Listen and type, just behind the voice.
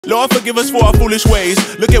Lord, forgive us for our foolish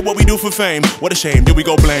ways. Look at what we do for fame. What a shame, did we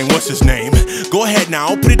go blame? What's his name? Go ahead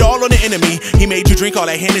now, put it all on the enemy. He made you drink all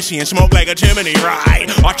that Hennessy and smoke like a chimney, right?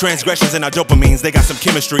 Our transgressions and our dopamines, they got some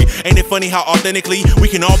chemistry. Ain't it funny how authentically we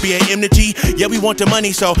can all be at enmity? Yeah, we want the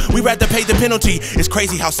money, so we rather pay the penalty. It's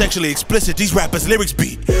crazy how sexually explicit these rappers' lyrics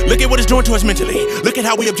be. Look at what it's doing to us mentally. Look at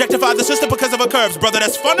how we objectify the sister because of her curves, brother.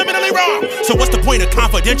 That's fundamentally wrong. So what's the point of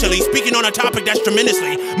confidentially speaking on a topic that's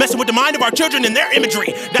tremendously messing with the mind of our children and their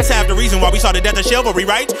imagery? That's half the reason why we saw the death of chivalry,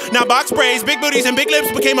 right? Now box braids, big booties, and big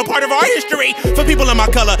lips became a part of our history. For people in my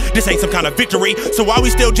color, this ain't some kind of victory. So why we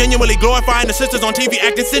still genuinely glorifying the sisters on TV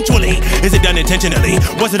acting sensually? Is it done intentionally?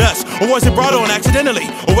 Was it us? Or was it brought on accidentally?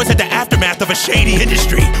 Or was it the aftermath of a shady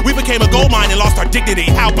industry? We became a gold mine and lost our dignity.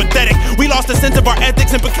 How pathetic. We lost the sense of our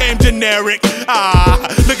ethics and became generic.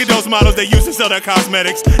 Look at those models they used to sell their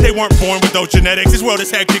cosmetics. They weren't born with those genetics. This world is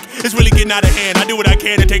hectic. It's really getting out of hand. I do what I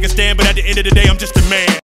can to take a stand, but at the end of the day, I'm just a man.